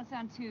 honey, I don't want to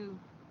sound too,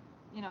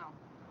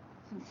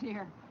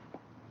 sincere.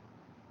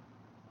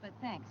 But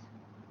thanks.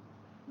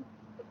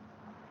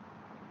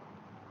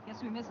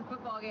 Guess we missed a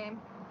football game.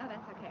 Oh,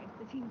 that's okay.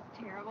 The team's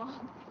terrible.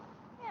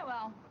 Yeah,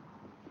 well,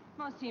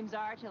 most teams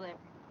are till they've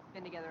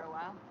been together a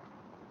while.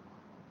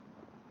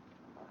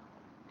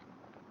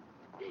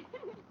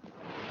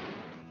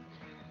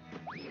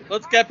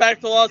 Let's get back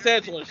to Los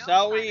Angeles,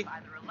 shall we?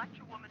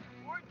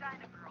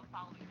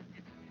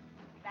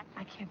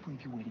 I can't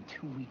believe you waited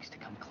 2 weeks to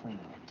come clean.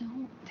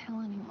 Don't tell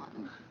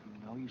anyone. You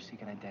know you're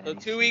seeking identity. So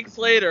 2 weeks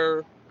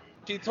later,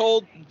 she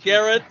told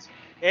Garrett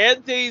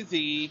and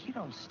Daisy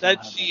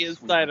that she is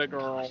Dyna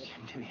Girl.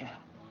 Do you?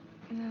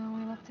 No,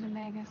 I left it in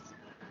Vegas.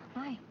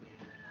 Why?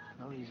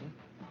 No reason.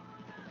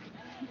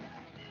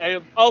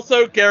 And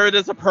also, Garrett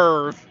is a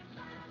perv.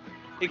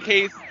 In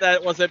case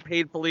that wasn't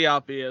painfully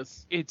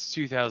obvious. It's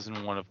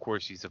 2001. Of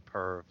course he's a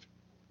perv.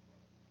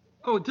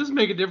 Oh, it doesn't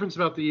make a difference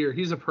about the year.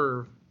 He's a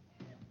perv.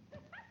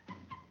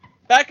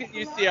 Back at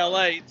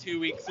UCLA 2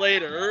 weeks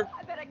later.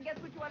 I bet I can guess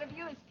which one of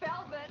you is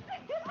Feldman.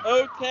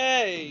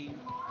 Okay.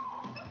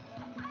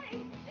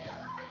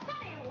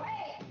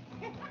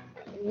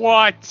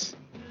 What?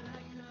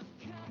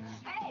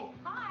 Hey,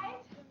 hi.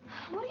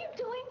 What are you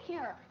doing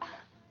here?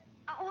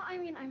 Well, I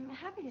mean, I'm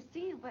happy to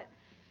see you, but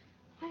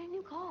why didn't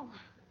you call?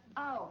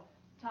 Oh,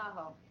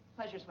 Tahoe.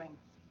 Pleasure swing.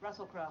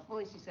 Russell Crowe. Well,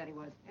 at least he said he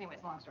was. Anyways,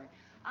 long story.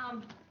 I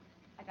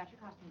got your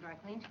costume dry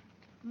cleaned.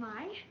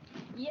 My?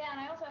 Yeah, and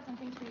I also have some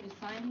things for you to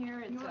sign here.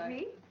 It's You want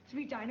me to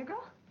be Dyna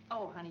Girl?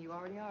 Oh, honey, you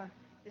already are.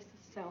 This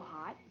is so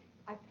hot.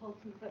 I pulled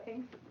some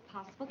clippings.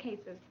 Possible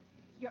cases.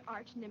 Your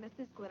arch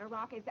nemesis, Glitter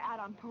Rock, is out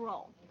on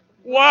parole.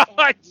 What?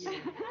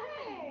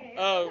 Hey,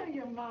 Oh.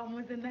 your mom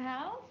was in the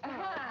house.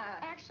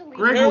 Actually,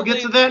 Greg, we'll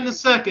get to that in a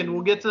second.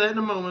 We'll get to that in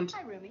a moment.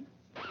 Hi, Ruby.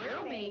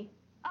 Ruby?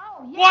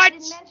 Oh, yeah, What? I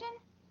didn't mention?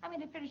 I'm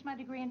going to finish my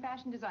degree in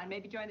fashion design.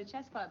 Maybe join the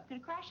chess club.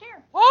 Gonna crash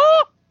here.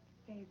 Oh!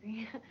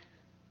 Baby,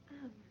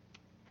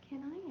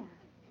 can I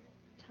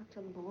talk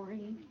to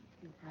Lori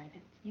in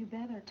private? You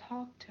better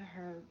talk to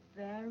her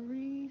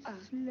very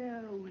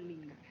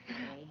slowly.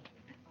 Okay.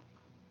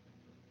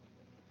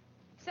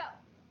 So,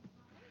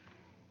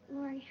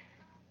 Lori,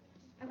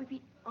 I would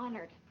be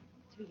honored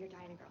to be your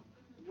Dyna Girl.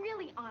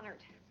 Really honored.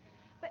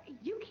 But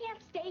you can't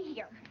stay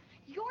here.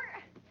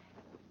 You're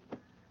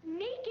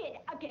naked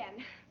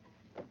again.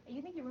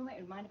 You think your roommate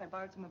would mind if I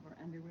borrowed some of her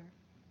underwear?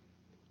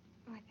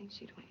 Oh, I think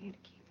she'd want you to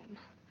keep them.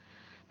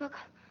 Look,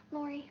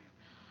 Lori,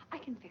 I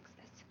can fix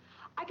this.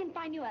 I can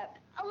find you a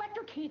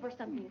electric cave or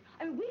something.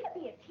 I mean, we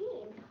could be a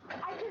team.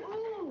 I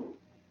can.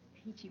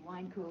 Peachy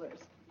wine coolers.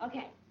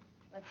 Okay,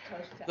 let's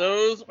toast to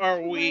Those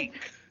are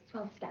weak.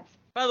 12 steps.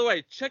 By the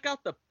way, check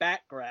out the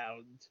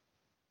background.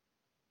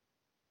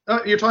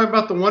 You're talking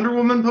about the Wonder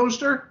Woman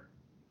poster?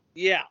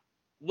 Yeah,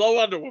 the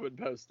Wonder Woman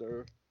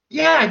poster.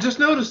 Yeah, I just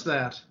noticed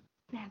that.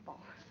 Snapple.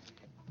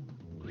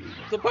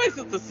 Suffice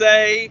it to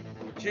say,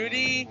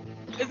 Judy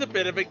is a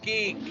bit of a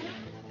geek.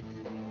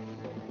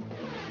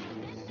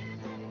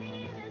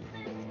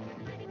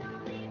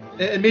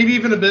 And maybe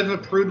even a bit of a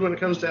prude when it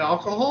comes to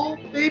alcohol,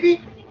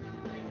 maybe?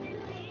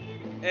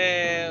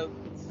 And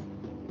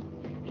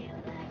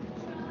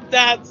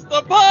that's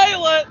the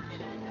pilot!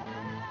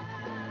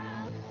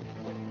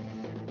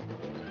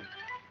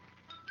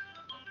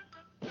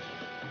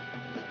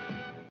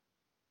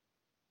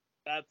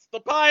 That's the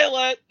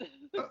pilot!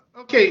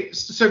 Okay,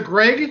 so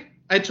Greg,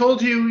 I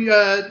told you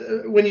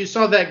when you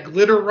saw that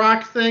glitter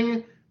rock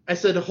thing, I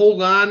said,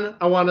 hold on,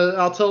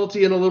 I'll tell it to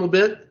you in a little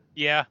bit.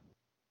 Yeah.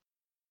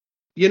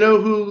 You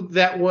know who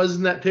that was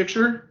in that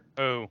picture?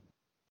 Oh.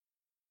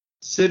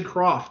 Sid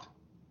Croft.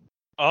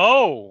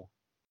 Oh.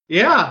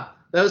 Yeah,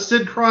 that was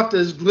Sid Croft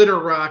as Glitter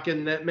Rock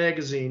in that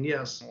magazine,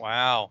 yes.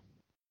 Wow.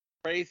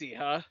 Crazy,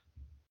 huh?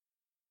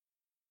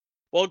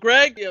 Well,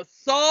 Greg, you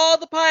saw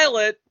the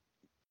pilot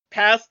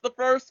past the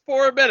first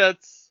 4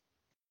 minutes.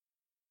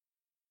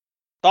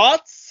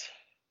 Thoughts?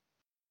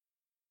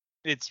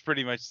 It's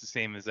pretty much the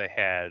same as I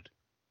had.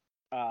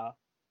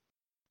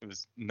 It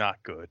was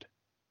not good.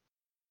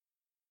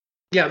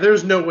 Yeah,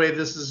 there's no way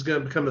this is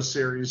going to become a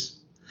series.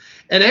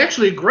 And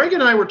actually, Greg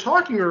and I were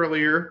talking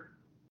earlier.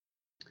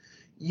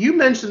 You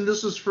mentioned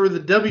this was for the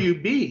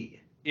WB.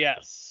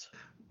 Yes.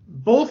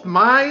 Both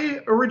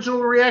my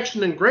original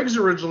reaction and Greg's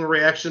original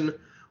reaction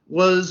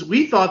was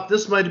we thought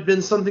this might have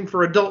been something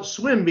for Adult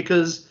Swim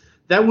because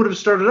that would have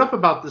started up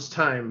about this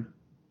time.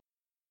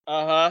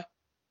 Uh-huh.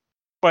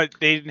 But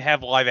they didn't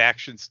have live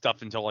action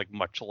stuff until like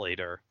much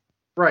later.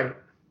 Right.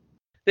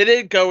 They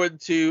didn't go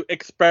into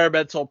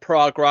experimental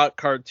prog rock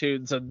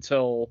cartoons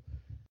until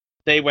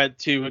they went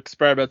to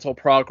experimental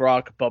prog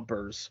rock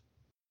bumpers.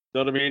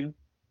 Know what I mean?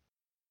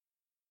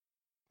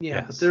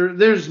 Yeah, Yes. but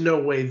there's no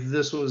way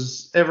this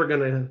was ever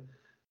going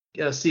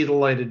to see the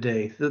light of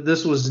day.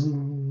 This was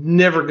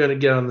never going to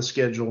get on the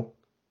schedule.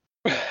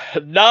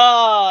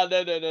 No,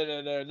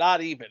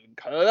 not even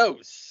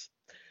close.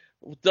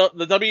 The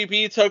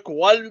WB took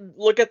one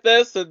look at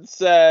this and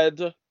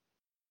said,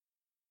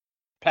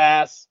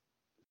 pass.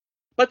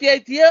 But the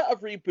idea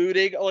of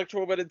rebooting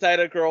Electro Woman and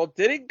Dyna Girl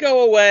didn't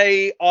go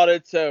away on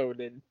its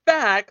own. In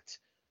fact,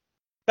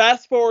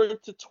 fast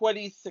forward to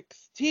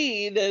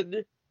 2016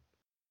 and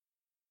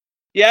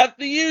you have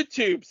the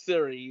YouTube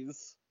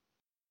series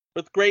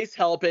with Grace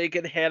Helbig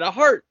and Hannah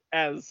Hart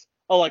as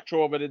Electro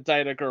Woman and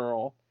Dyna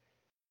Girl.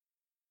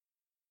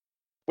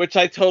 Which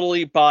I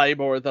totally buy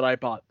more than I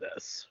bought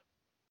this.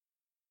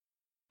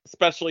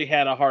 Especially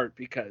Hannah Hart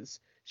because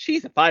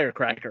she's a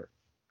firecracker.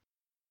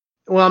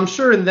 Well, I'm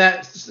sure in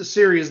that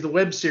series, the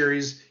web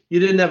series, you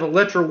didn't have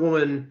Electro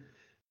Woman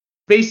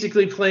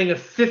basically playing a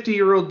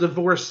 50-year-old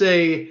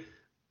divorcee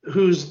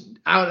who's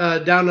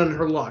out down on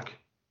her luck.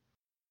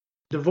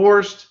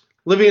 Divorced,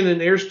 living in an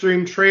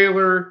Airstream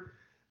trailer,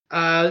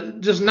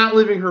 just not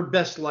living her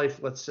best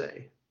life, let's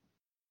say.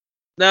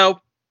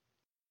 No.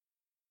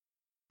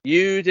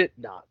 You did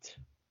not.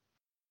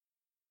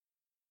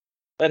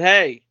 But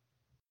hey,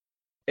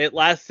 it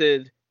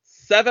lasted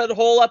 7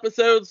 whole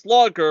episodes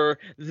longer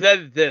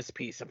than this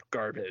piece of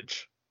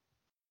garbage.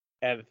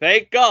 And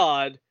thank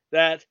God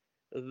that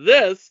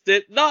this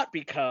did not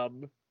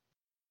become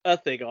a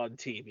thing on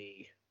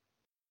TV.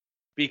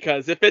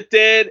 Because if it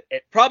did,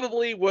 it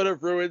probably would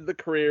have ruined the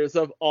careers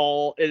of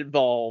all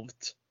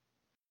involved.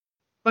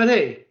 But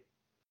hey,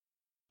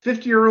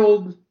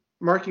 50-year-old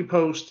Marky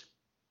Post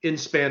in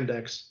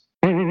spandex.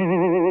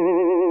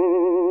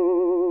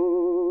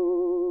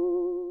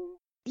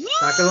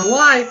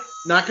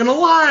 Not gonna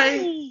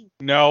lie.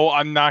 No,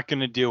 I'm not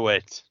gonna do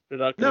it. You're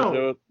not gonna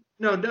do it?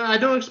 No, I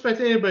don't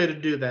expect anybody to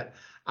do that.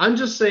 I'm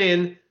just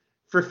saying,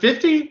 for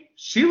 50,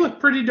 she looked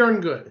pretty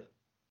darn good.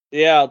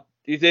 Yeah,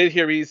 you did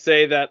hear me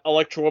say that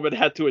Electro Woman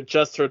had to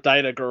adjust her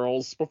Dyna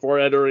Girls before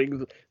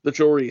entering the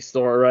jewelry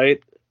store,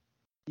 right?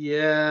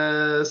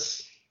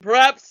 Yes.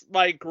 Perhaps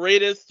my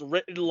greatest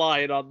written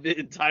line on the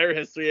entire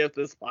history of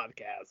this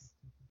podcast.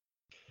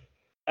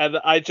 And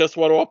I just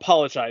want to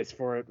apologize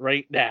for it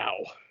right now.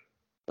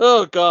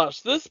 Oh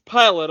gosh, this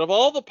pilot, of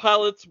all the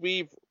pilots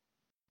we've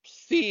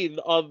seen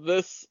on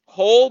this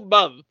whole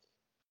month,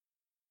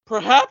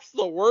 perhaps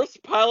the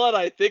worst pilot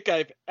I think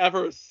I've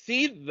ever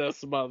seen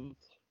this month.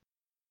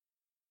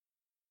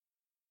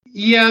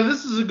 Yeah,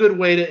 this is a good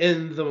way to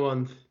end the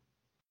month.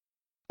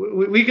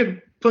 We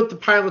could put the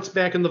pilots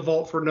back in the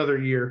vault for another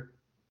year.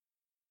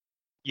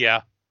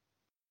 Yeah.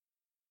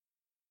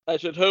 I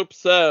should hope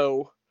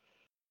so.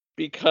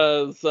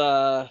 Because,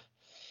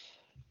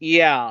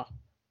 yeah.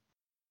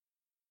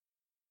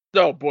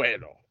 No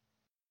bueno.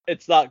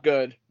 It's not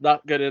good.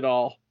 Not good at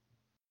all.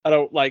 I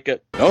don't like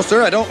it. No,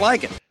 sir, I don't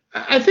like it.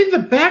 I think the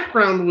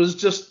background was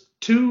just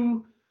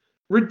too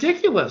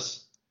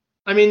ridiculous.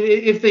 I mean,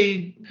 if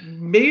they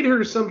made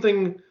her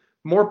something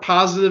more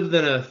positive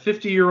than a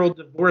 50-year-old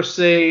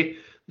divorcee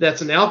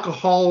that's an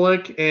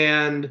alcoholic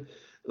and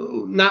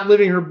not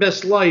living her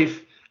best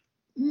life,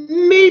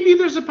 maybe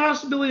there's a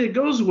possibility it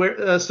goes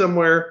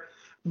somewhere,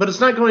 but it's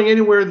not going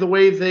anywhere the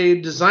way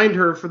they designed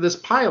her for this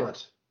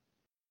pilot.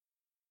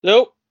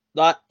 Nope,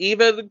 not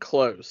even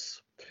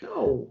close.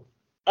 No.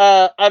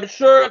 I'm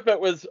sure if it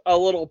was a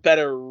little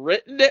better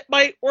written, it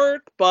might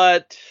work,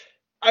 but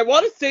I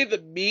want to say the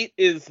meat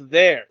is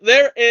there.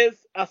 There is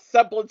a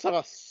semblance of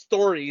a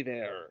story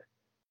there.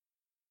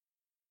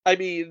 I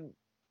mean,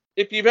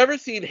 if you've ever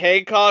seen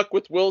Hancock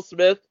with Will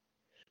Smith,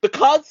 the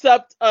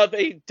concept of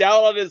a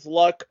down on his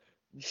luck,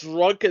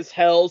 drunk as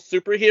hell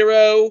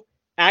superhero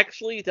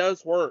actually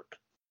does work.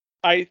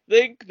 I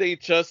think they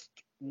just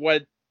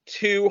went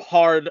too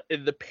hard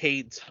in the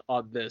paint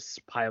on this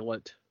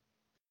pilot.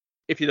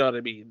 If you know what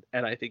I mean,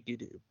 and I think you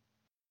do.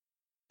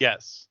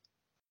 Yes.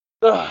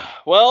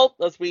 Well,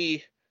 as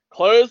we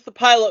close the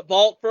pilot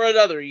vault for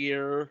another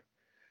year,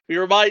 we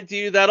remind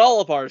you that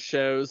all of our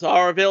shows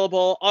are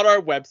available on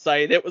our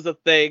website. It was a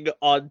thing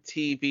on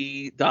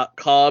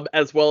TV.com,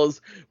 as well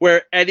as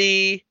where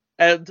any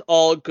and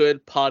all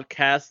good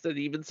podcasts, and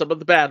even some of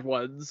the bad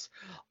ones,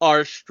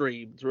 are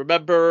streamed.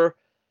 Remember,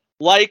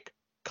 like,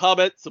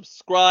 comment,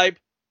 subscribe,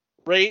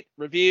 rate,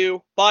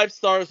 review, 5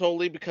 stars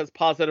only because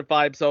positive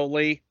vibes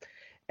only.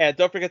 And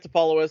don't forget to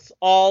follow us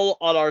all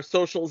on our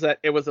socials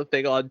at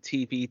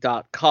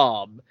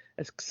itwasathingontv.com.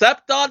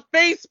 Except on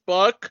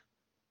Facebook,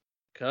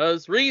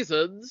 because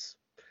reasons.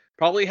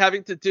 Probably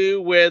having to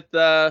do with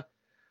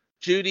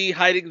Judy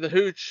hiding the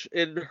hooch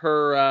in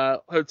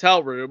her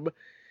hotel room.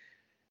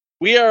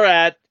 We are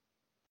at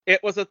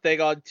It Was a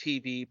Thing on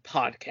TV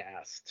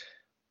podcast.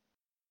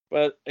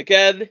 But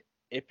again,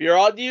 if you're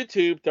on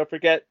YouTube, don't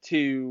forget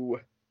to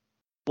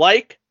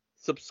like,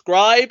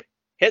 subscribe,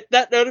 hit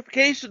that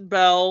notification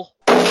bell.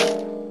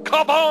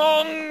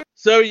 Kabong!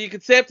 So you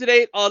can stay up to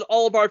date on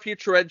all of our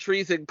future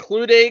entries,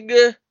 including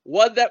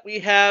one that we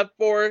have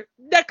for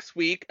next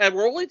week. And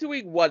we're only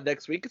doing one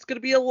next week. It's going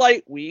to be a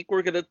light week.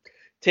 We're going to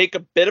take a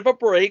bit of a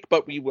break,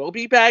 but we will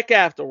be back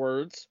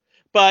afterwards.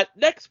 But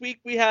next week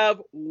we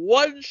have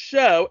one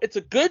show. It's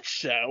a good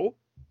show.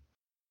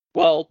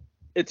 Well,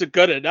 it's a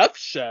good enough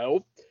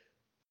show.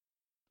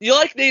 You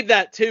like Name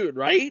That Tune,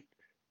 right?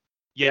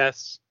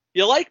 Yes.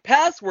 You like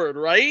Password,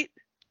 right?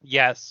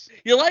 Yes.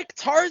 You like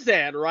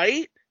Tarzan,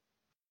 right?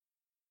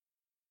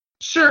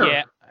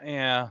 Sure.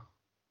 Yeah.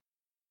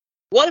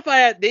 What if I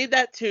had Name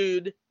That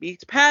Tune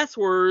meets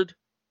Password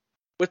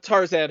with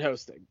Tarzan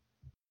hosting?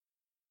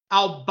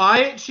 I'll buy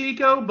it,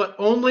 Chico, but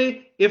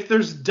only if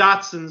there's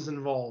Datsuns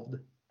involved.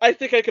 I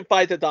think I can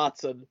find a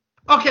Datsun.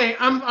 Okay,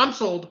 I'm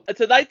sold.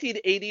 It's a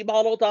 1980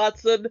 model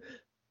Datsun,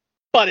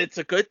 but it's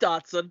a good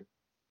Datsun.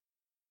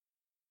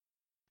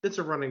 It's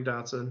a running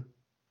Datsun.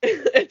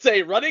 It's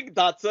a running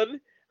Datsun.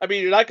 I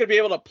mean, you're not going to be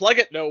able to plug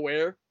it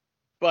nowhere,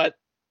 but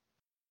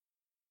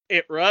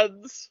it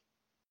runs.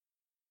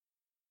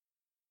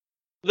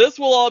 This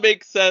will all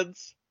make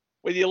sense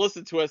when you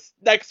listen to us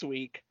next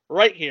week,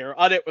 right here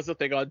on It Was a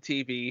Thing on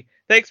TV.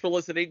 Thanks for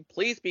listening.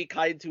 Please be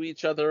kind to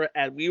each other,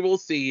 and we will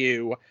see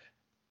you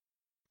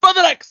for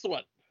the next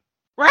one.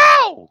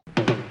 Wow!